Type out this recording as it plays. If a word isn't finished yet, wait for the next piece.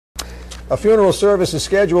A funeral service is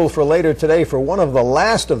scheduled for later today for one of the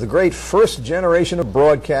last of the great first generation of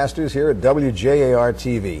broadcasters here at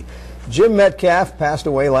WJAR-TV. Jim Metcalf passed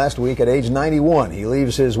away last week at age 91. He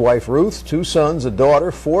leaves his wife Ruth, 2 sons, a daughter,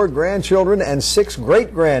 4 grandchildren, and 6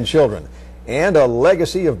 great-grandchildren, and a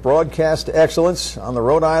legacy of broadcast excellence on the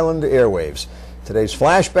Rhode Island airwaves. Today's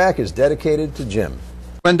Flashback is dedicated to Jim.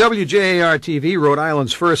 When WJAR-TV, Rhode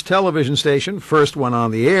Island's first television station, first one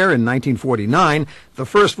on the air in 1949, the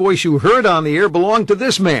first voice you heard on the air belonged to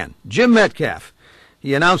this man, Jim Metcalf.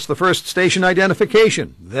 He announced the first station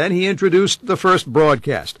identification. Then he introduced the first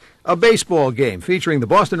broadcast, a baseball game featuring the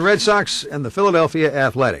Boston Red Sox and the Philadelphia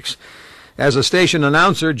Athletics. As a station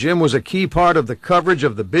announcer, Jim was a key part of the coverage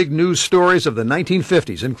of the big news stories of the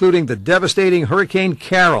 1950s, including the devastating Hurricane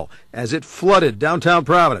Carol as it flooded downtown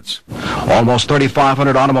Providence. Almost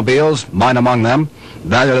 3,500 automobiles, mine among them,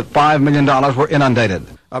 valued at $5 million, were inundated.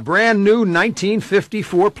 A brand new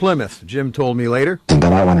 1954 Plymouth, Jim told me later. And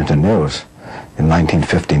then I went into news in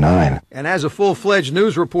 1959. And as a full-fledged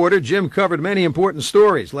news reporter, Jim covered many important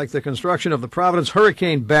stories, like the construction of the Providence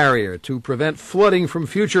Hurricane Barrier to prevent flooding from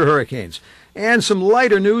future hurricanes, and some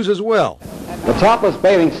lighter news as well. The topless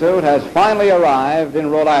bathing suit has finally arrived in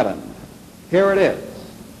Rhode Island. Here it is.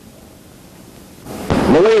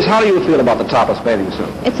 Louise, how do you feel about the topless bathing suit?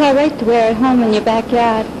 It's all right to wear at home in your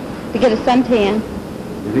backyard to get a suntan.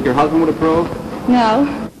 You think your husband would approve?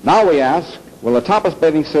 No. Now we ask, will the topless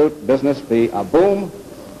bathing suit business be a boom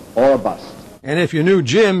or a bust? And if you knew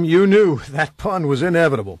Jim, you knew that pun was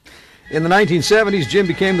inevitable. In the 1970s, Jim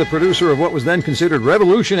became the producer of what was then considered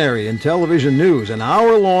revolutionary in television news, an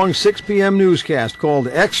hour-long 6 p.m. newscast called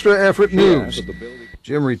Extra Effort News.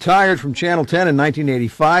 Jim retired from Channel 10 in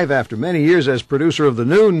 1985 after many years as producer of the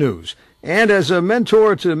Noon News and as a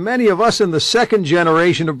mentor to many of us in the second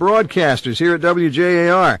generation of broadcasters here at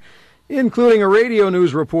WJAR, including a radio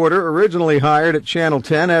news reporter originally hired at Channel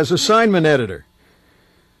 10 as assignment editor.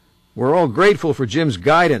 We're all grateful for Jim's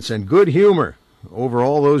guidance and good humor over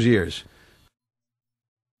all those years.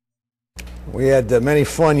 We had many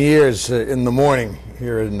fun years in the morning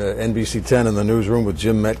here in NBC 10 in the newsroom with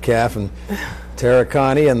Jim Metcalf and Tara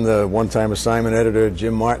Connie and the one-time assignment editor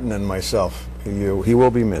Jim Martin and myself. He will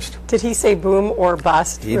be missed. Did he say boom or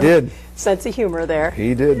bust? He did. Sense of humor there.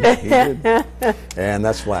 He did. He did. And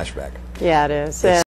that's Flashback. Yeah, it is.